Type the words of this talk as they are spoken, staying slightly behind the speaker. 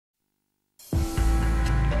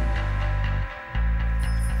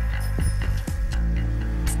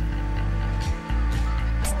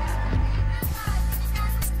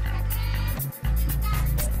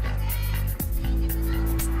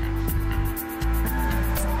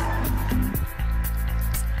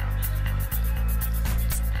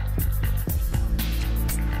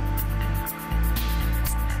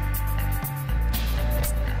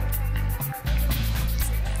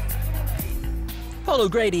Paul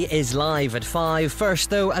O'Grady is live at 5. First,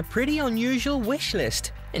 though, a pretty unusual wish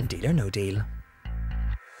list in Deal or No Deal.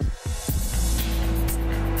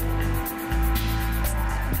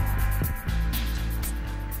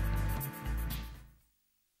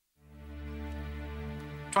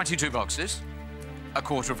 £22 boxes,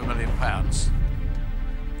 £250,000.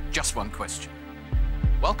 Just one question.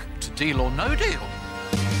 Welcome to Deal or No Deal.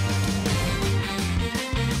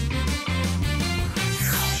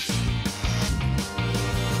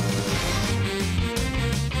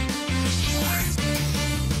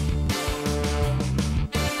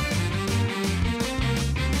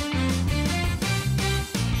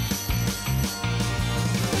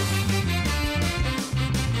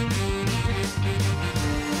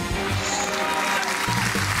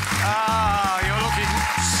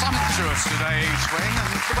 Today, East Wing,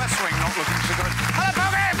 and the West Wing not looking so good. Hello,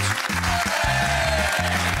 Poggins!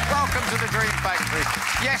 Welcome to the Dream Factory.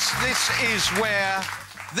 Yes,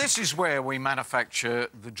 this is where we manufacture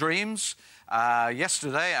the dreams.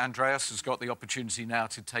 Yesterday, Andreas has got the opportunity now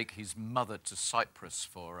to take his mother to Cyprus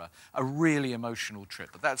for a really emotional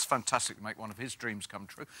trip. But that's fantastic to make one of his dreams come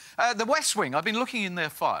true. The West Wing, I've been looking in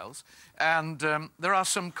their files, and there are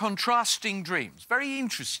some contrasting dreams. Very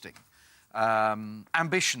interesting.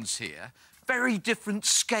 Ambitions here, very different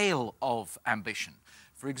scale of ambition.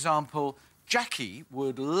 For example, Jackie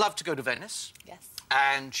would love to go to Venice. Yes.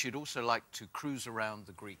 And she'd also like to cruise around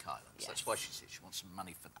the Greek islands. Yes. That's why she's here. She wants some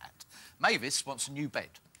money for that. Mavis wants a new bed.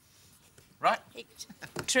 Right?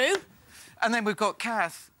 True. And then we've got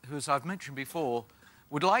Kath, who, as I've mentioned before,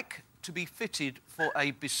 would like to be fitted for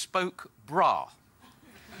a bespoke bra.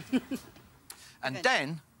 And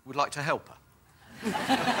Den would like to help her.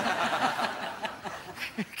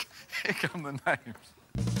 Here come the names.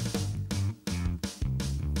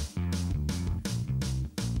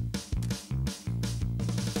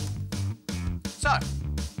 So,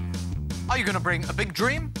 are you going to bring a big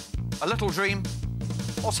dream, a little dream,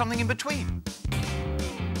 or something in between?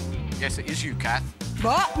 Yes, it is you, Kath.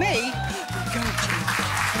 What? Me? No way.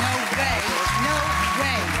 No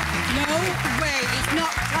way. No way. It's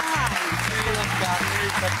not time.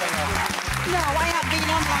 No, I haven't been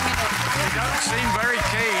on long enough. You don't seem very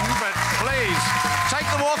keen, but please, take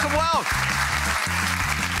the walk of wealth.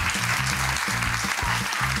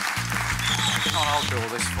 Oh, I'll do all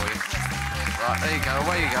this for you. Right, there you go,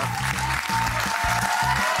 away you go.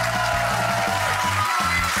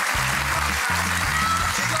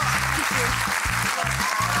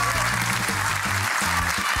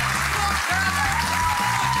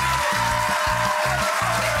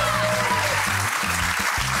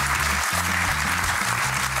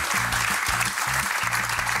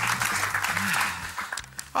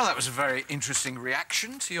 Well, that was a very interesting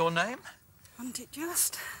reaction to your name. Wasn't it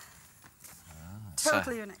just?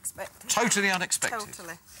 Totally unexpected. Totally unexpected.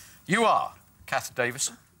 Totally. You are Kath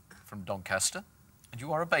Davison from Doncaster, and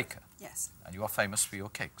you are a baker. Yes. And you are famous for your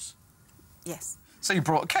cakes. Yes. So you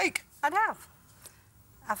brought a cake? I have.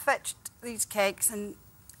 I fetched these cakes and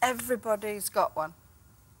everybody's got one.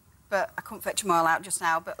 But I couldn't fetch them all out just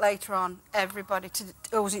now. But later on, everybody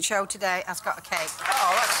who was in show today has got a cake.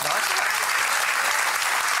 Oh, that's nice.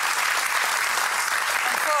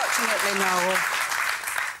 Unfortunately, no.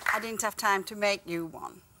 I didn't have time to make you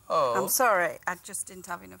one. Oh. I'm sorry, I just didn't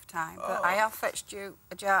have enough time. Oh. But I have fetched you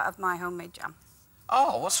a jar of my homemade jam.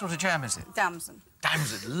 Oh, what sort of jam is it? Damson.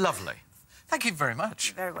 Damson, lovely. Thank you very much.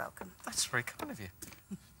 You're very welcome. That's very kind of you.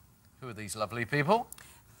 Who are these lovely people?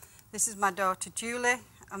 This is my daughter, Julie,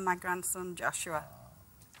 and my grandson, Joshua.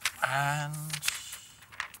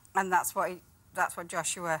 And that's what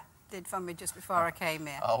Joshua did for me just before I came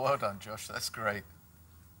here. Oh, well done, Josh. That's great.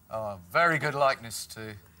 Oh, very good likeness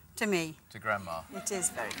to me. To Grandma. It is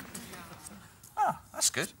very good. Ah,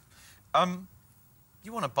 that's good.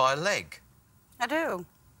 You want to buy a leg? I do.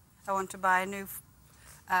 I want to buy a new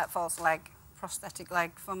false leg, prosthetic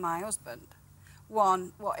leg for my husband.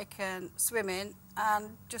 One, what he can swim in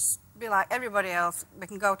and just be like everybody else. We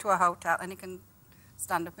can go to a hotel and he can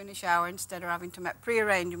stand up in the shower instead of having to make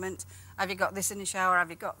pre-arrangements. Have you got this in the shower?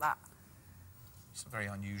 Have you got that? It's a very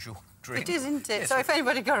unusual dream. It is, isn't it? Yes, so if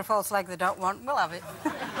anybody got a false leg they don't want, we'll have it.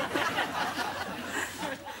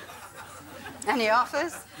 Any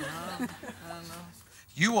offers? No.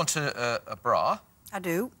 You want a bra? I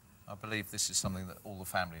do. I believe this is something that all the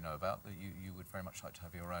family know about, that you would very much like to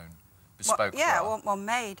have your own bespoke yeah, bra. I want one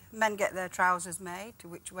made. Men get their trousers made to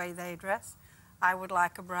which way they dress. I would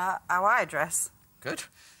like a bra how I dress. Good.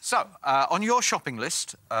 So, on your shopping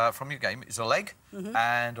list from your game is a leg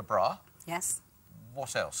and a bra. Yes.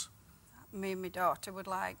 What else? Me and my daughter would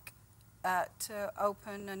like to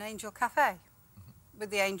open an angel cafe with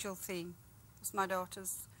the angel theme. because my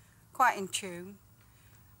daughter's quite in tune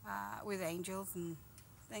with angels and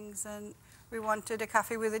things, and we wanted a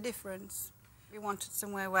cafe with a difference. We wanted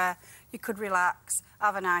somewhere where you could relax,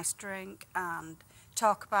 have a nice drink, and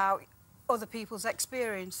talk about other people's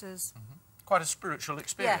experiences. Mm-hmm. Quite a spiritual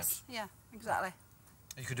experience. Yes, yeah, exactly.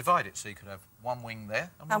 You could divide it so you could have one wing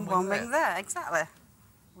there and one wing there, exactly.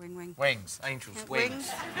 Wing, wing. Wings, angels,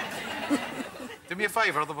 wings. Wings. Do me a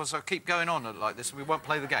favour, otherwise I'll keep going on like this and we won't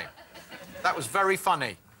play the game. That was very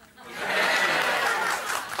funny.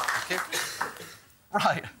 Thank you.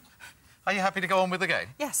 Right. Are you happy to go on with the game?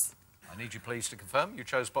 Yes. I need you please to confirm you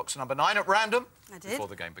chose box number 9 at random. I did. Before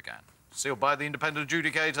the game began. Sealed by the independent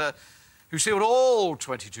adjudicator, who sealed all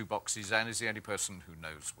 22 boxes and is the only person who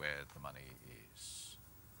knows where the money is.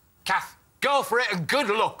 Kath, go for it and good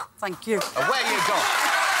luck. Thank you. Away you go.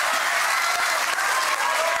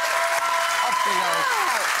 Off you go.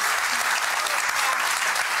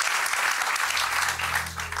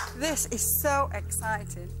 This is so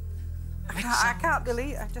exciting. I can't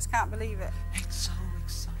believe it. I just can't believe it. It's so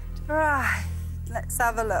exciting. Right, let's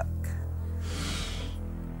have a look.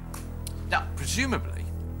 Now, presumably,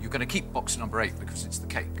 you're going to keep box number 8 because it's the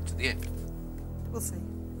cake to the end. We'll see.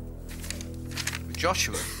 With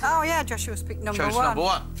Joshua. Oh, yeah, Joshua's picked number Chose 1. number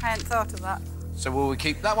 1. I hadn't thought of that. So will we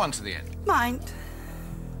keep that one to the end? Mind.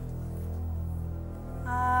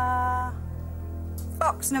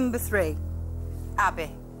 Box number 3.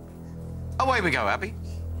 Abby. Away we go, Abby.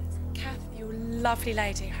 Kath, you're a lovely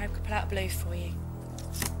lady. I hope I can pull out a blue for you.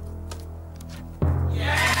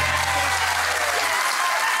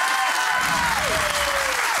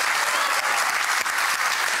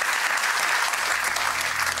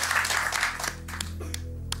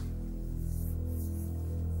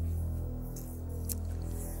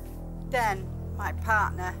 Den, my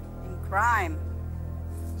partner in crime.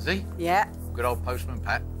 Is he? Yeah. Good old Postman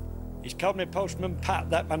Pat. He's called me Postman Pat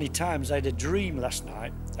that many times. I had a dream last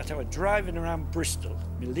night that I was driving around Bristol,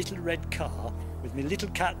 my little red car, with my little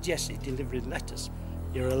cat Jessie delivering letters.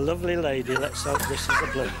 You're a lovely lady. Let's hope this is a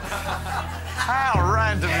blue. How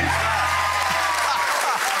random is that?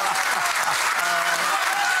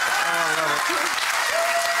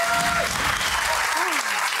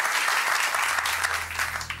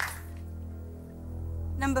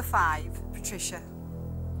 Number 5, Patricia.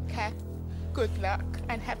 Okay, good luck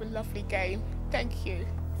and have a lovely game. Thank you.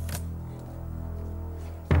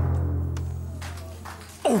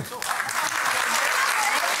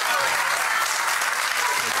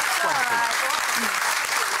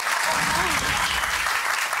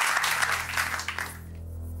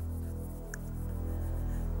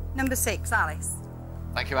 Number 6, Alice.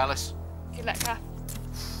 Thank you, Alice. Good luck, Kath.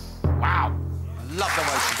 Wow. Love the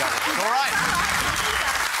way she does it. All right.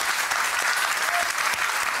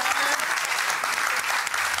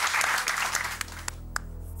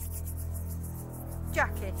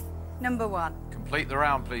 Jackie. Number 1. Complete the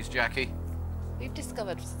round, please, Jackie. We've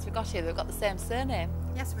discovered since we got here they've got the same surname.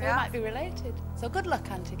 Yes, we They are. might be related. So good luck,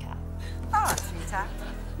 Auntie Kath. Oh, sweetheart.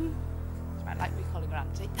 She might like me calling her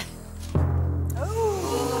Auntie.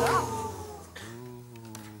 Oh.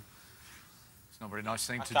 It's not a very nice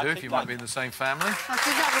thing to do if you might be in the same family. Well,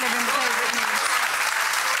 she's not going to be in the favourite news.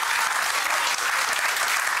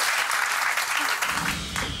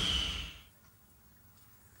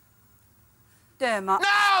 Dermot.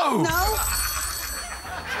 No! No?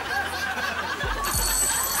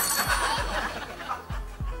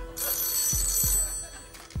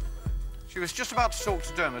 She was just about to talk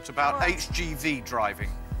to Dermot about What? HGV driving.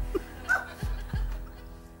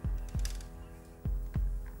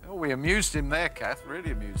 Oh, we amused him there, Kath.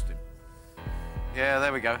 Really amused him. Yeah,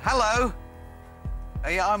 there we go. Hello.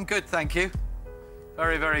 Hey, I'm good, thank you.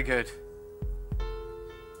 Very, very good.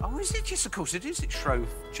 Oh, is it? Yes, of course it is. It's Shrove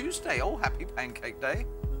Tuesday. Oh, happy Pancake Day.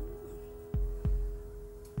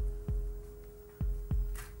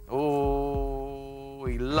 Oh,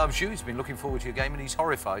 he loves you. He's been looking forward to your game and he's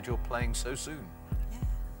horrified you're playing so soon.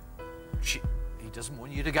 Yeah. He doesn't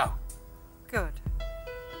want you to go. Good.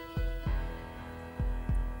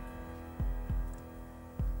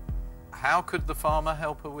 How could the farmer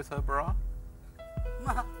help her with her bra?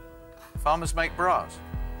 Farmers make bras.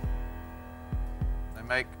 They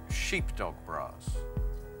make sheepdog bras.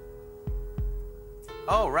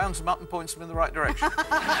 Oh, rounds them up and points them in the right direction.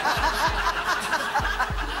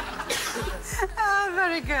 Oh,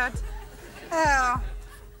 very good. Oh.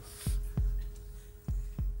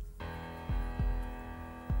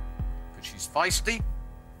 But she's feisty.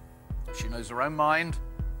 She knows her own mind.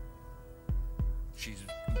 She's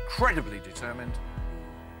incredibly determined.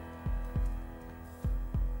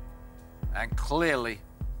 And clearly,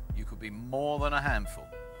 you could be more than a handful.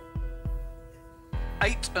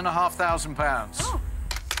 £8,500. Oh.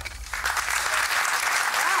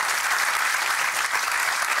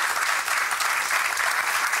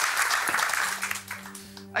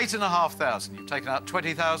 £8,500. You've taken out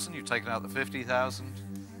 20,000. You've taken out the 50,000,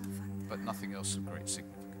 but nothing else of great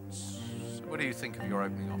significance. So what do you think of your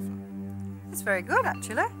opening offer? It's very good,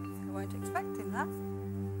 actually. I weren't expecting that.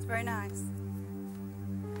 It's very nice.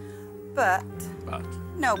 But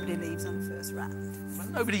nobody leaves on the first round. Well,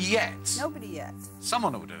 nobody yet. Nobody yet.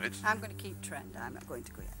 Someone will do it. I'm going to keep trend. I'm not going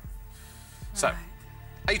to go yet. So,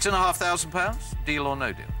 Right. £8,500. Deal or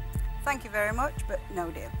no deal? Thank you very much, but no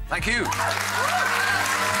deal. Thank you.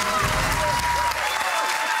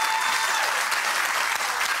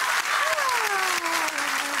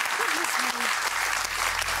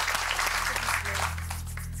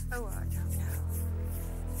 Oh, I don't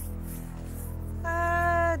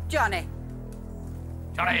know. Johnny.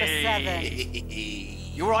 Number 7.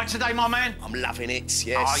 You all right today, my man? I'm loving it,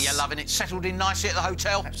 yes. Oh, you're loving it. Settled in nicely at the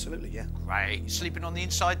hotel? Absolutely, yeah. Great. You sleeping on the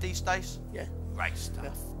inside these days? Yeah. Great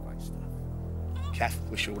stuff. Great stuff. Kath,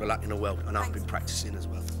 wish you all the luck in the world. I know I've been practising as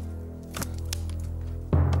well.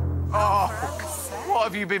 Oh, what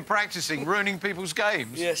have you been practising? Ruining people's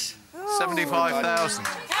games? Yes. 75,000. Oh,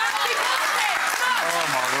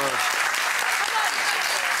 my word.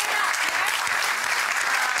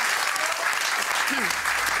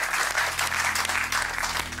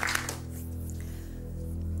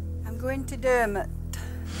 I'm going to Dermot.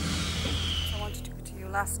 I wanted to go to you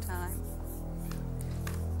last time.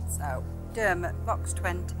 So, Dermot, box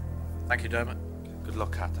 20. Thank you, Dermot. Good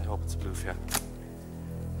luck, Kat. I hope it's a blue for you.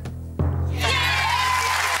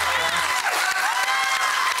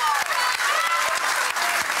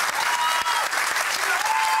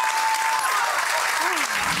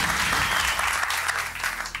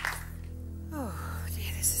 Oh,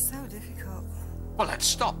 dear, this is so difficult. Well, let's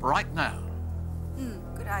stop right now.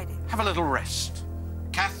 Good idea. Have a little rest.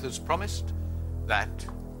 Kath has promised that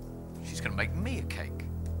she's going to make me a cake.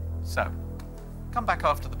 So, come back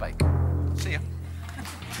after the bake. See ya.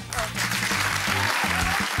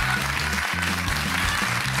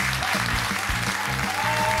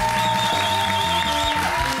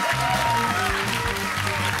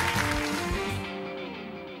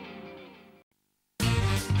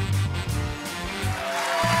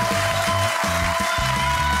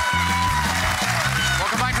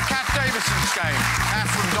 Welcome back to Kath Davison's game. Kath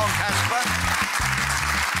from Doncaster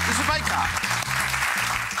is a baker.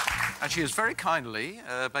 And she has very kindly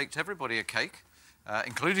baked everybody a cake,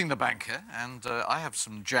 including the banker, and I have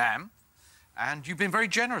some jam. And you've been very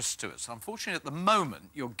generous to us. Unfortunately, at the moment,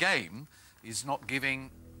 your game is not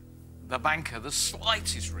giving the banker the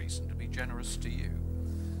slightest reason to be generous to you.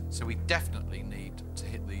 So we definitely need to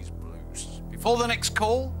hit these blues. Before the next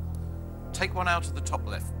call, take one out of the top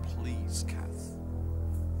left, please, Kath.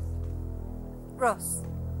 Russ,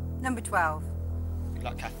 number 12. Good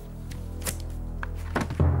luck, Kath.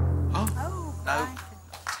 Oh, No, crikey.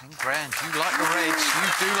 10 grand. You like the reds. You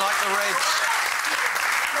do like the reds.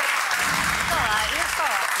 It's all right. It's all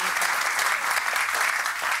right.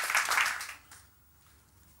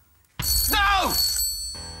 No!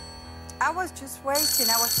 I was just waiting.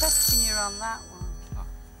 I was testing you on that one.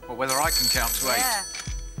 Well, whether I can count to 8. Yeah.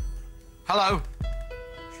 Hello?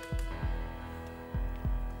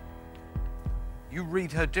 You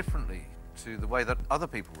read her differently to the way that other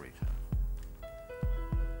people read her.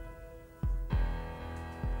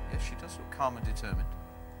 Yes, she does look calm and determined.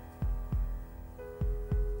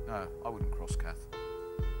 No, I wouldn't cross Kath.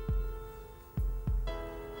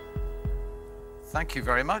 Thank you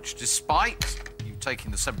very much. Despite you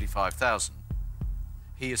taking the 75,000,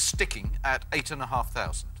 he is sticking at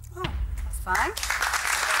 8,500. Oh, that's fine.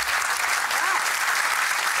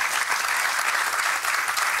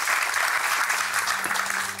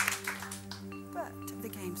 But the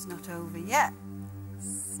game's not over yet.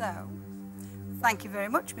 So, thank you very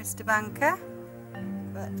much, Mr. Banker.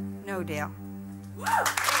 But no deal.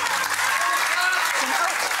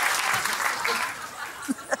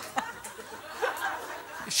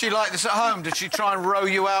 Is she like this at home? Did she try and row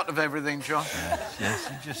you out of everything, John? Yes,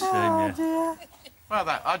 you just Oh, dear. Well,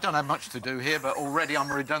 I don't have much to do here, but already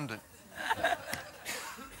I'm redundant.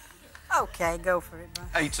 OK, go for it, man.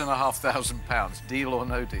 £8,500. Deal or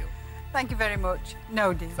no deal? Thank you very much.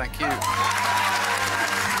 No deal. Thank you.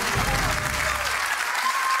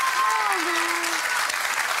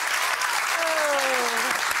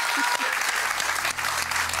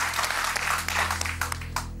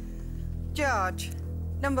 George,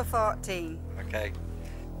 number 14. OK.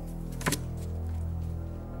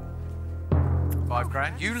 5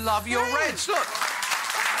 grand. You love your reds. Look.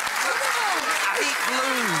 8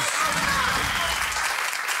 blues.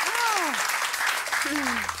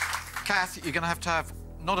 Kath, you're going to have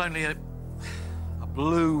not only a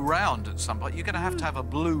blue round at some point, you're going to have a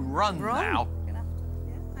blue run now. Yeah,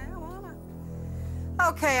 I am, aren't I?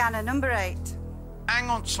 OK, Anna, number 8. Hang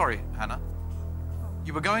on, sorry, Hannah.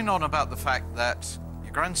 You were going on about the fact that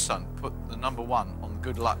your grandson put the number 1 on the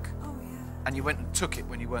good luck. Oh, yeah. And you went and took it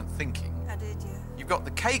when you weren't thinking. I did, yeah. You've got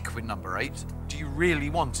the cake with number 8. Do you really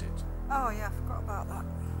want it? Oh, yeah, I forgot about that.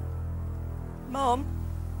 Mum,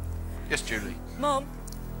 Yes, Julie. Mum,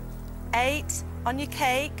 8 on your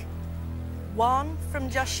cake, 1 from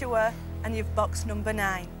Joshua, and you've boxed number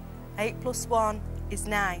 9. 8 plus 1 is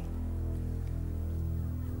 9.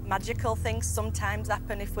 Magical things sometimes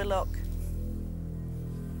happen if we look.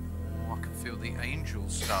 Oh, I can feel the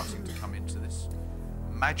angels starting to come into this.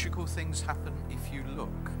 Magical things happen if you look.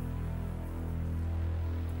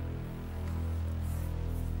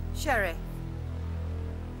 Sherry,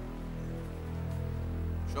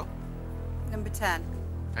 Sure. number 10.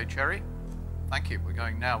 Okay, Cherry. Thank you. We're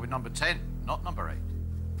going now with number 10, not number 8.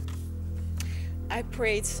 I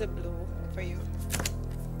prayed to blue for you.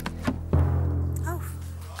 Oh.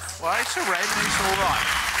 Well, it's a red and it's all right.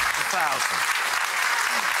 1,000.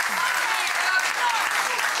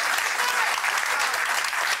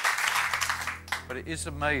 But it is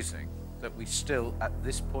amazing that we still, at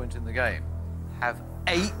this point in the game, have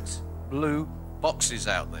 8 blue boxes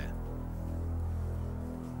out there.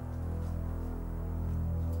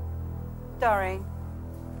 Doreen,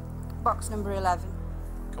 box number 11.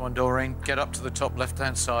 Come on, Doreen, get up to the top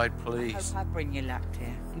left-hand side, please. I bring you luck,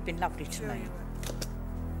 dear. You've been lovely to me.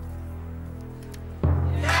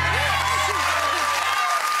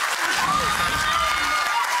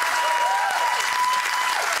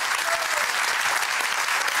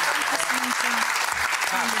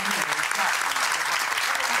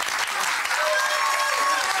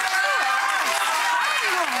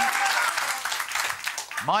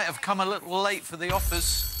 Might have come a little late for the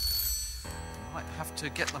offers. Might have to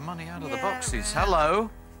get the money out of the boxes. Hello.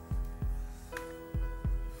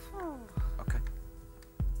 Okay.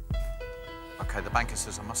 Okay, the banker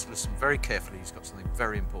says I must listen very carefully. He's got something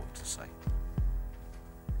very important to say.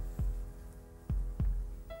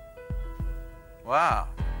 Wow,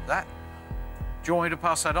 that... Do you want me to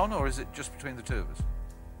pass that on, or is it just between the two of us?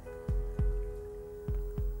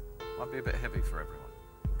 Might be a bit heavy for everyone.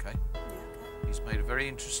 Okay. He's made a very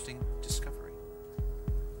interesting discovery.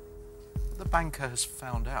 What the banker has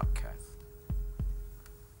found out, Kath,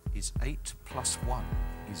 is 8 plus 1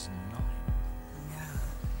 is 9.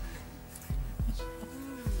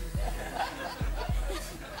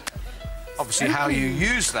 Obviously, how you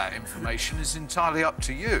use that information is entirely up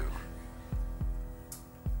to you.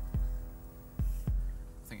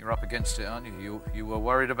 I think you're up against it, aren't you? You were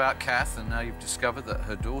worried about Kath, and now you've discovered that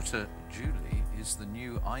her daughter, Julie, is the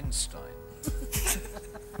new Einstein.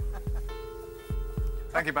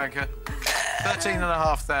 Thank you, banker.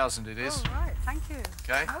 13,500 it is. All right, thank you.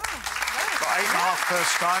 Okay. Oh, Got 8.5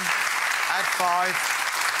 first time. Add 5.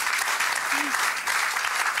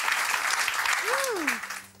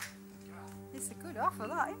 It's a good offer,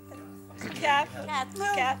 that, isn't it? Cat.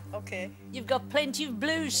 Okay. You've got plenty of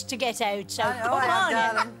blues to get out, so I know, come I have,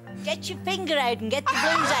 on. darling. Get your finger out and get the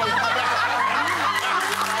blues out.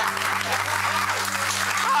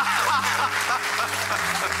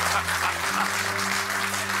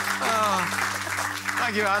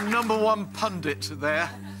 Thank you, our number 1 pundit there.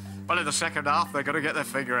 But in the second half, they're going to get their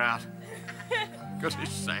figure out. Goodness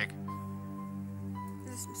sake. Is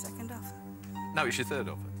this my second offer? No, it's your third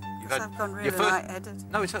offer. You've I've gone really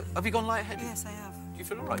light-headed. No, have you gone light-headed? Yes, I have. Do you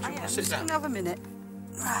feel all right? Do you want to sit Just down? another minute.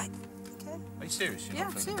 Right. Okay. Are you serious? You're Yeah,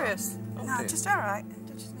 not I'm feeling serious. well? No, dear. just all right.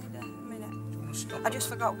 I just need a minute. Do you want to stop? I just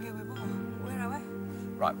forgot where we were. Where are we?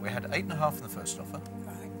 Right, we had 8.5 in the first offer.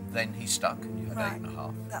 Right. Then he stuck, and you had Right.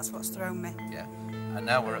 8.5. That's what's thrown me. Yeah. And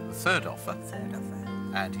now we're at the third offer, Third offer.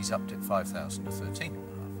 and he's upped it 5,000 to 13.5.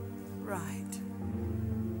 Right.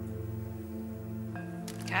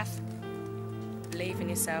 Kath, believe in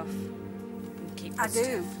yourself and keep I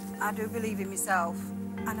positive. do. I do believe in myself,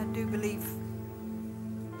 and I do believe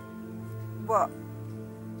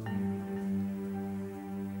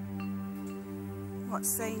what's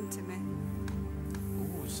saying to me.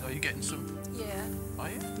 Oh, so you're getting some... Yeah. Are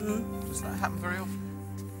you? Mm. Does that happen very often?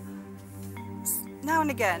 Now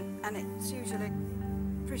and again, and it's usually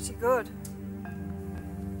pretty good.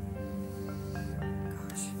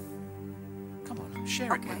 Gosh. Come on,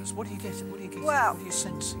 share it Okay. with us. What do you get? What do you get? Well- What do you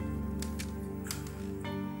sense?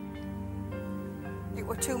 It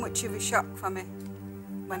was too much of a shock for me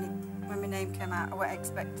when my name came out. I wasn't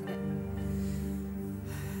expecting it.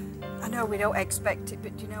 I know we don't expect it,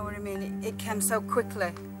 but do you know what I mean? It came so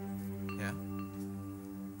quickly. Yeah.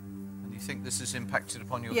 And think this has impacted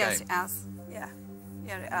upon your Yes, game? it has. Yeah.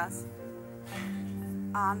 Yeah, it has.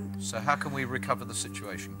 And So how can we recover the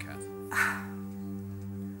situation, Kath?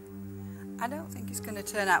 I don't think it's going to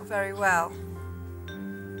turn out very well.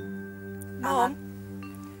 Mum,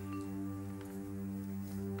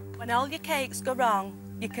 when all your cakes go wrong,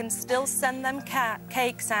 you can still send them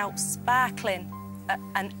cakes out sparkling,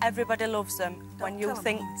 and everybody loves them when you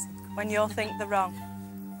think they're wrong.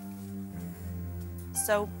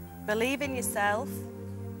 So believe in yourself.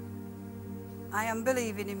 I am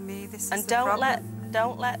believing in me. This is And the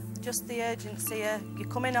don't let just the urgency of you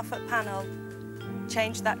coming off at panel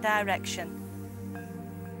change that direction.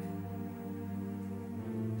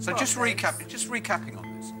 So just recapping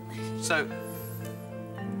on this. So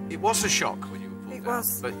it was a shock when you were pulled It out,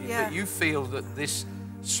 was, but yeah. you feel that this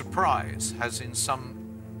surprise has in some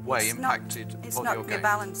way impacted It's upon your knocked my game.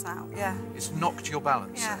 balance out, yeah. It's knocked your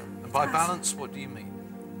balance Yeah, out. And it by has. balance, what do you mean?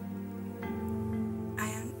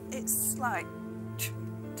 It's like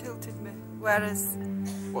tilted me, whereas...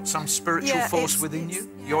 What, some spiritual Yeah, force it's- within it's-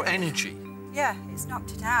 you? yeah. Your energy? Yeah, it's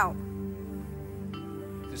knocked it out.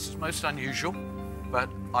 This is most unusual, but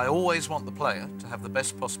I always want the player to have the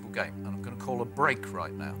best possible game. And I'm going to call a break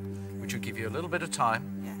right now, which will give you a little bit of time,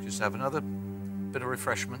 just have another bit of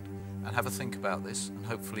refreshment and have a think about this and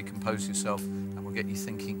hopefully compose yourself, and we'll get you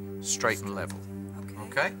thinking straight and level.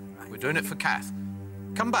 Okay? We're doing it for Kath.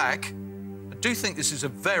 Come back. I do think this is a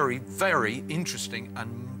very, very interesting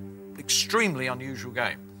and extremely unusual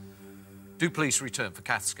game. Do please return for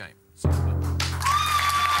Kath's game.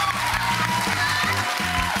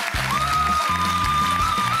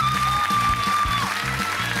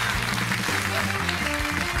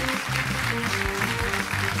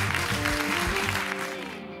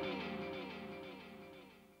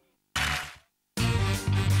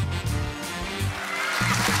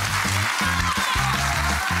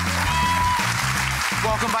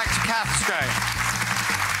 Welcome back to Kath's game.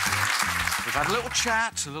 We've had a little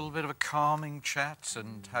chat, a little bit of a calming chat,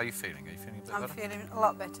 and how are you feeling? Are you feeling a bit I'm better? feeling a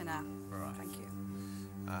lot better now. Right. Thank you.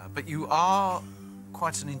 But you are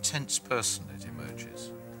quite an intense person, it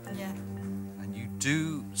emerges. Yeah. And you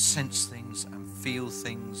do sense things and feel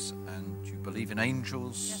things, and you believe in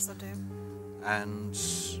angels. Yes, I do. And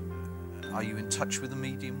are you in touch with the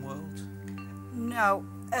medium world? No.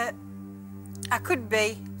 I could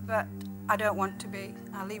be, but I don't want to be.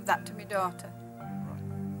 I'll leave that to my daughter.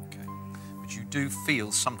 But you do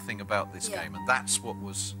feel something about this Yeah. game, and that's what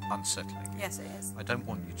was unsettling you. Yes, it is. I don't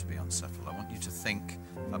want you to be unsettled. I want you to think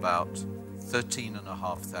about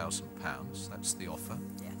 £13,500. That's the offer.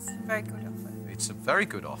 Yes, very good offer. It's a very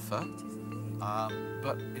good offer,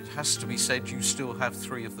 but it has to be said you still have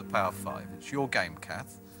 3 of the Power 5. It's your game,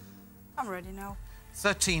 Kath. I'm ready now.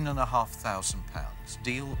 £13,500.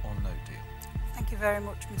 Deal or no deal? Thank you very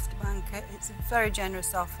much, Mr. Banker. It's a very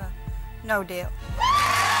generous offer. No deal.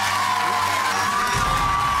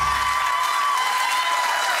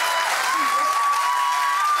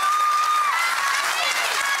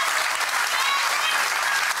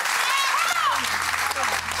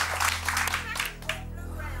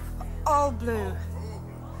 All blue.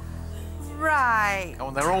 Right. Oh,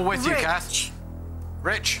 and they're all with you, Rich. Kath.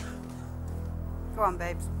 Rich. Go on,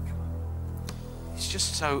 babes. It's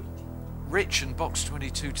just so... Rich and Box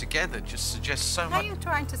 22 together just suggests so Are much... you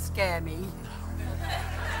trying to scare me?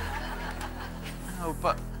 No,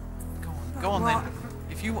 but... Go on What? then.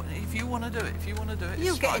 If you want to do it, Are it's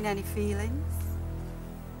you fine. getting any feelings?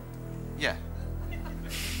 Yeah.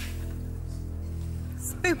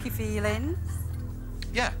 Spooky feelings?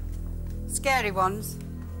 Yeah. Scary ones?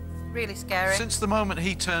 Really scary? Since the moment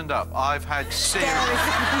he turned up, I've had serious...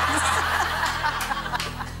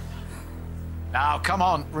 Now, come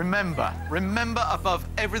on, remember above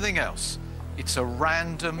everything else, it's a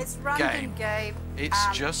random It's random game. It's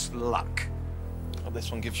and just luck. Well,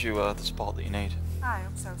 this one gives you the support that you need. I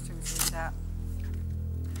hope so too, sweetheart.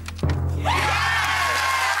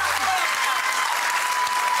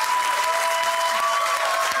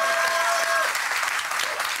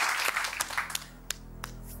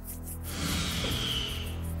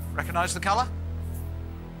 Recognise the colour?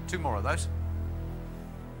 2 more of those.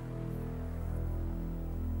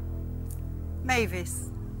 Mavis,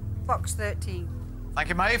 box 13. Thank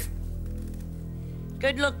you, Maeve.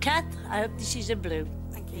 Good luck, Kath. I hope this is a blue.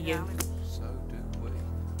 Thank you, You. darling. So do we.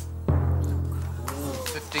 Ooh,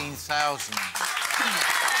 15,000.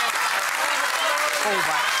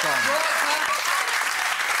 Fallback gone.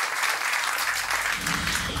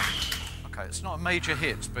 Okay, it's not a major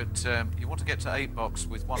hit, but you want to get to 8 box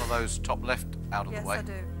with one of those top left out of Yes, the way. I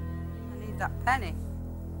do. I need that penny.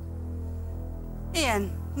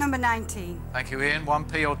 Ian, Number 19. Thank you, Ian.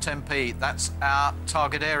 1p or 10p. That's our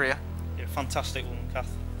target area. You're a fantastic woman, Kath.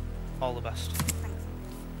 All the best.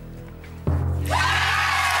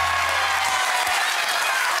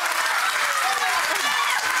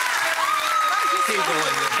 Keep going.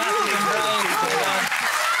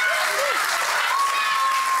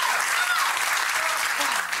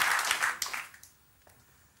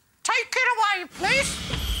 Take it away, please.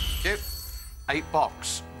 Thank you. 8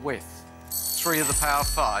 box with 3 of the power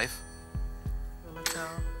 5.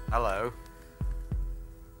 Hello.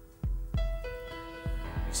 He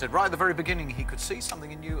said right at the very beginning he could see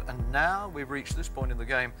something in you, and now we've reached this point in the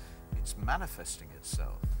game, it's manifesting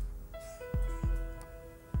itself.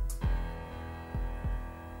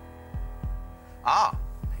 Ah,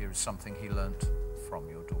 here is something he learnt from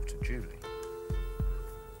your daughter Julie.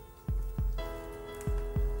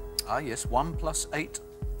 Ah, yes, 1 plus 8.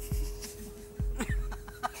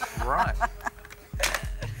 Right.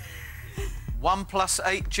 1 plus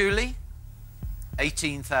 8, Julie?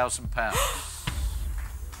 £18,000.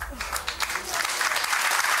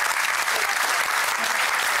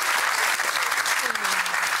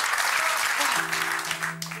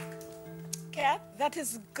 Kat, that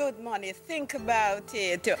is good money. Think about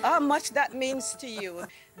it. How much that means to you.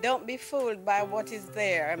 Don't be fooled by what is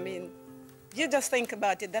there. I mean, you just think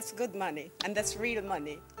about it. That's good money, and that's real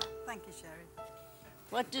money. Thank you, Sherry.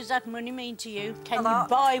 What does that money mean to you? Can A you lot.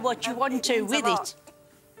 buy what you want to means a with lot.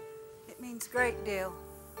 it? It means a great deal.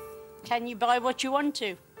 Can you buy what you want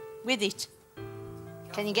to with it?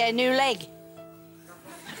 Can you get a new leg?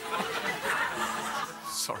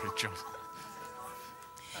 Sorry, John.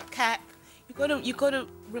 Kat, you gotta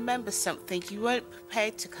remember something. You weren't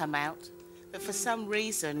prepared to come out, but for some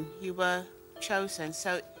reason you were chosen.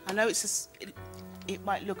 So I know it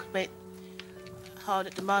might look a bit hard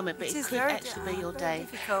at the moment, but it could actually be your very day.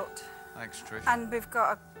 difficult. Thanks, Trish. And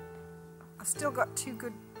I've still got 2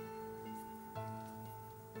 good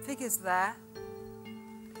figures there.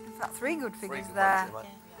 In fact, 3 good figures there.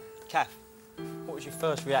 Kath, what was your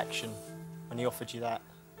first reaction when he offered you that?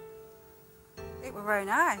 It were very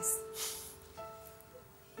nice.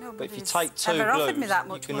 But if you Nobody's take 2 ever offered blues, me that you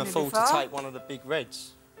much can money afford before. to take one of the big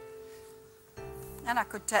reds. And I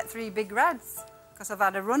could take 3 big reds, because I've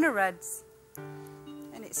had a run of reds.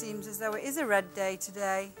 And it seems as though it is a red day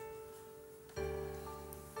today.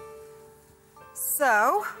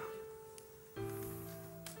 So,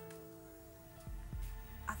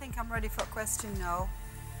 I think I'm ready for a question now.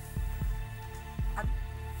 I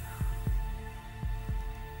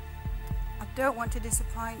don't want to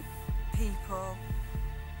disappoint people,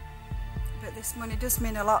 but this money does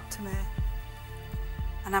mean a lot to me.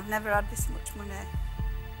 And I've never had this much money.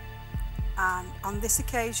 And on this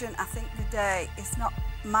occasion, I think the day is not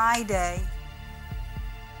my day.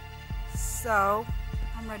 So,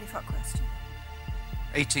 I'm ready for a question.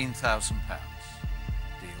 £18,000.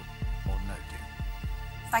 Deal or no deal?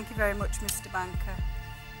 Thank you very much, Mr. Banker.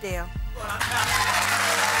 Deal.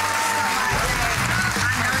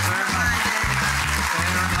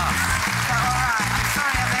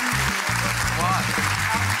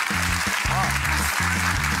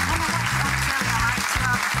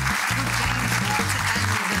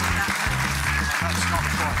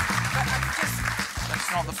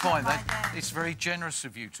 That's not the point. It's very generous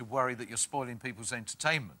of you to worry that you're spoiling people's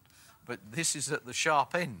entertainment. But this is at the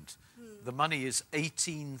sharp end. The money is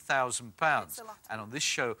 £18,000. And on this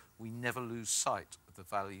show, we never lose sight of the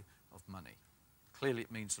value of money. Clearly,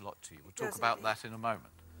 it means a lot to you. We'll talk about that in a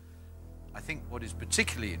moment. I think what is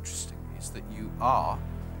particularly interesting is that you are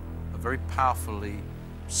a very powerfully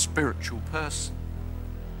spiritual person.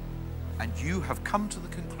 And you have come to the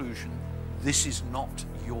conclusion this is not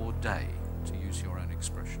your day, to use your own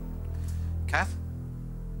expression. Kath,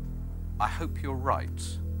 I hope you're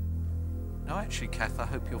right. No, actually, Kath, I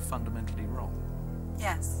hope you're fundamentally wrong.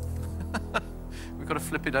 Yes. We've got to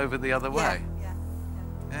flip it over the other way.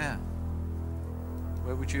 Yeah.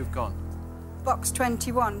 Where would you have gone? Box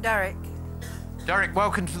 21, Derek. Derek,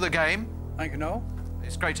 welcome to the game. Thank you, Noel.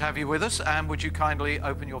 It's great to have you with us. And would you kindly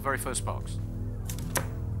open your very first box?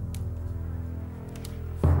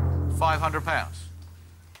 £500.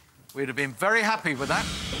 We'd have been very happy with that.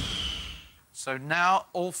 So now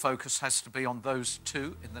all focus has to be on those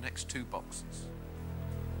 2 in the next 2 boxes.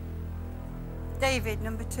 David,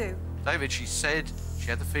 number 2. David, she said she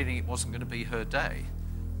had the feeling it wasn't going to be her day.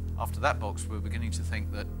 After that box, we were beginning to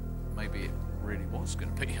think that maybe it really was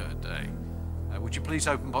going to be her day. Would you please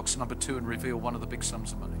open box number 2 and reveal one of the big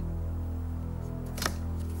sums of money?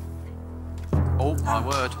 Oh, my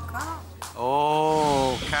word.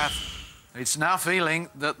 Oh, Kath. It's now feeling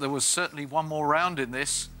that there was certainly one more round in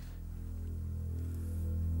this.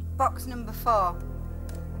 Box number 4.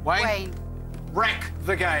 Wayne. Wreck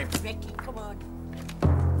the game. Ricky, come on.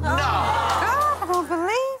 No! God, I don't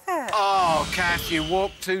believe it. Oh, Kath, you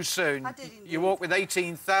walked too soon. I did indeed. You walked with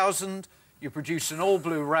 18,000. You produced an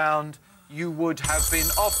all-blue round. You would have been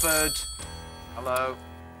offered... Hello?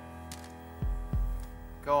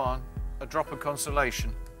 Go on. A drop of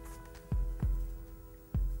consolation.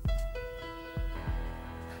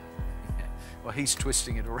 Well, he's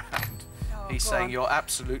twisting it around. He's saying you're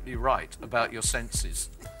absolutely right about your senses.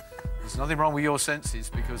 There's nothing wrong with your senses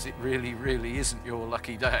because it really, really isn't your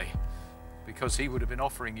lucky day. Because he would have been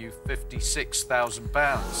offering you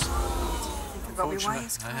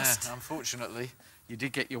 £56,000. Unfortunately, you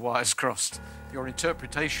did get your wires crossed. Your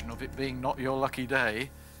interpretation of it being not your lucky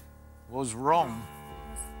day was wrong.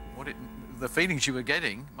 The feelings you were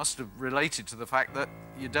getting must have related to the fact that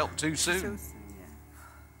you dealt too soon.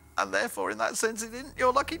 And therefore, in that sense, it isn't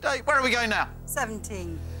your lucky day. Where are we going now?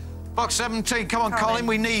 17. Box 17. Come on, Colin.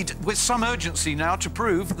 We need, with some urgency now, to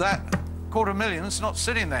prove that $250,000's not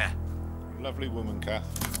sitting there. Lovely woman, Kath.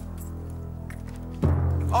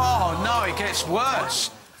 Oh, no, it gets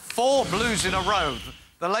worse. 4 blues in a row.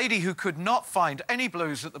 The lady who could not find any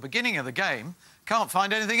blues at the beginning of the game can't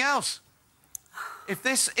find anything else. If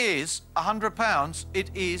this is £100,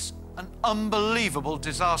 it is an unbelievable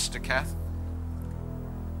disaster, Kath.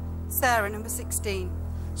 Sarah, number 16.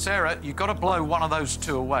 Sarah, you've got to blow one of those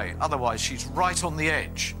 2 away. Otherwise, she's right on the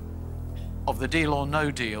edge of the deal or no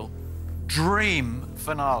deal dream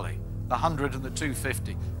finale. The 100 and the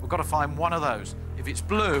 250. We've got to find one of those. If it's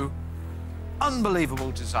blue,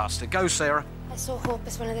 unbelievable disaster. Go, Sarah. I so hope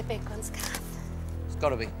it's one of the big ones, Kath. It's got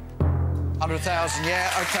to be. 100,000,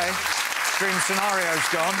 yeah, OK. Dream scenario's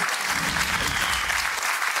gone.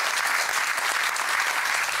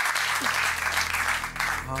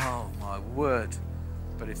 Oh, my word.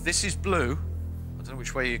 But if this is blue, I don't know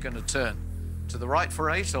which way you're going to turn. To the right for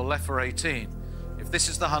 8 or left for 18. If this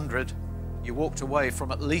is the 100, you walked away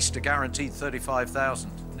from at least a guaranteed 35,000,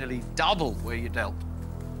 nearly double where you dealt.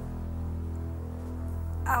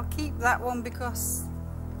 I'll keep that one because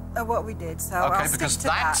of what we did, so OK, I'll stick because to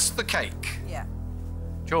that's that. the cake. Yeah.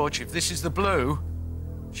 George, if this is the blue,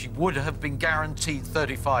 she would have been guaranteed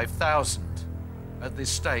 35,000 at this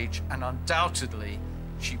stage, and undoubtedly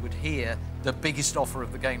she would hear the biggest offer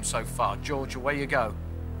of the game so far. George, away you go.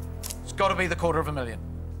 It's got to be the $250,000.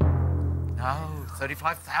 No,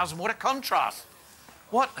 35,000. What a contrast.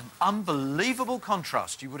 What an unbelievable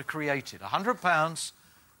contrast you would have created. £100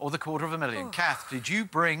 or the $250,000. Oh. Kath, did you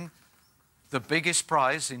bring the biggest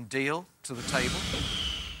prize in deal to the table?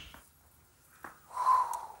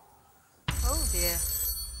 Oh, dear.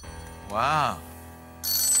 Wow.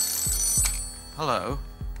 Hello.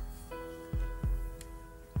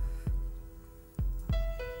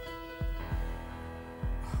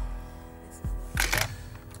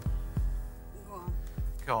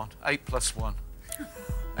 Go on, 8 plus 1.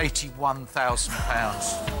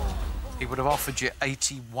 £81,000. He would have offered you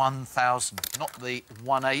 81,000. Not the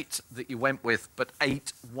 1-8 that you went with, but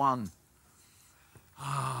 8-1.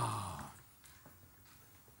 Oh.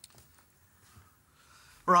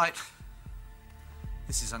 Right.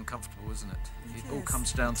 This is uncomfortable, isn't it? It all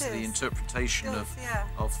comes down to the interpretation of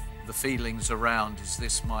the feelings around, is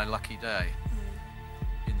this my lucky day?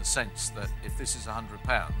 In the sense that if this is £100,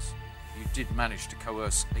 you did manage to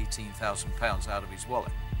coerce £18,000 out of his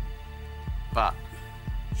wallet. But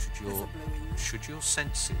should your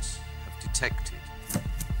senses have detected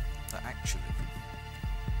that actually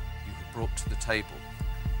you have brought to the table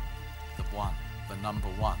the number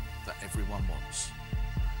one that everyone wants,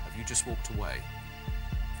 have you just walked away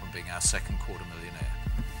from being our second $250,000?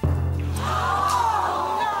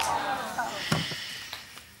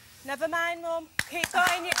 Never mind, Mum. Keep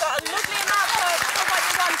going. You've got a lovely amount for what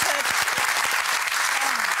you wanted.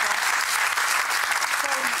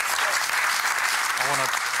 I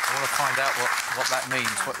want to find out what that means.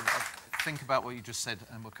 Think about what you just said,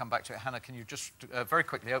 and we'll come back to it. Hannah, can you just very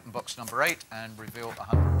quickly open box number 8 and reveal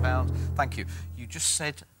 £100? Thank you. You just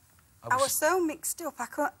said... I was so mixed up.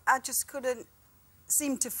 I just couldn't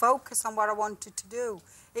seem to focus on what I wanted to do.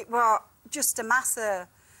 It was just a mass of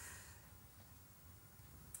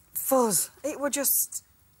fuzz. It was just...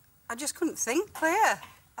 I just couldn't think clear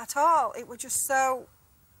at all. It was just so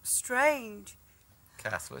strange.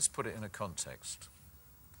 Kath, let's put it in a context.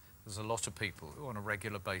 There's a lot of people who on a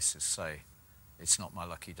regular basis say, it's not my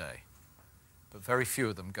lucky day. But very few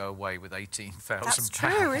of them go away with £18,000. That's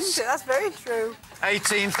true, isn't it? That's very true.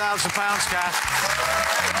 £18,000, Kath.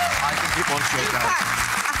 I think it was your day.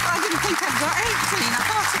 I didn't think I'd got 18. I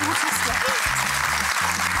thought it was just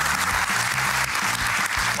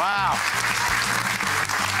 8. Wow.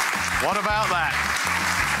 What about that?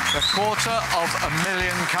 The $250,000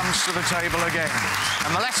 comes to the table again.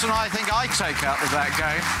 And the lesson I think I take out of that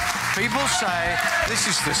game, people say this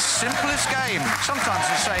is the simplest game. Sometimes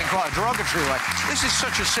they say it in quite a derogatory way. This is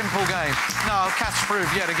such a simple game. No, Kath's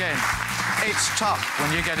proved yet again. It's tough when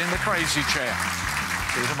you get in the crazy chair.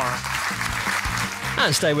 See you tomorrow. And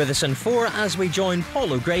stay with us in 4 as we join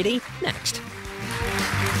Paul O'Grady next.